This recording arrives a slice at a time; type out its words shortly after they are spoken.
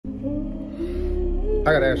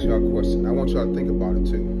I gotta ask y'all a question. I want y'all to think about it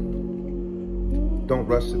too. Don't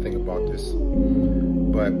rush to think about this,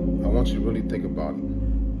 but I want you to really think about it.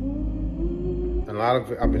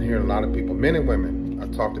 I've been hearing a lot of people, men and women. I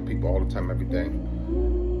talk to people all the time, every day.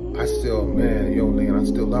 I still, man, yo, Leon, I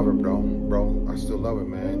still love her, bro. I still love her,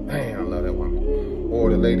 man. Man, I love that woman.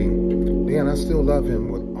 Or the lady, Leon, I still love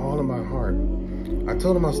him with all of my heart. I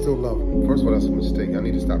told him I still love him. First of all, that's a mistake. I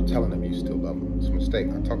need to stop telling him you still love him. It's a mistake.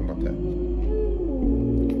 I'm talking about that.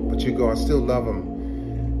 But you go, I still love him.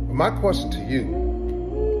 But my question to you,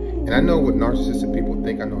 and I know what narcissistic people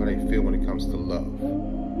think. I know how they feel when it comes to love.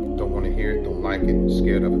 Don't want to hear it, don't like it,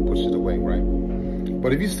 scared of it, push it away, right?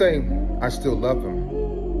 But if you say, I still love him,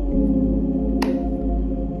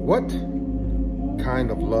 what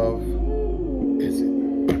kind of love is it?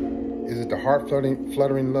 Is it the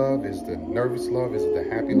heart-fluttering love? Is it the nervous love? Is it the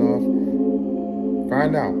happy love?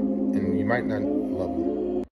 Find out, and you might not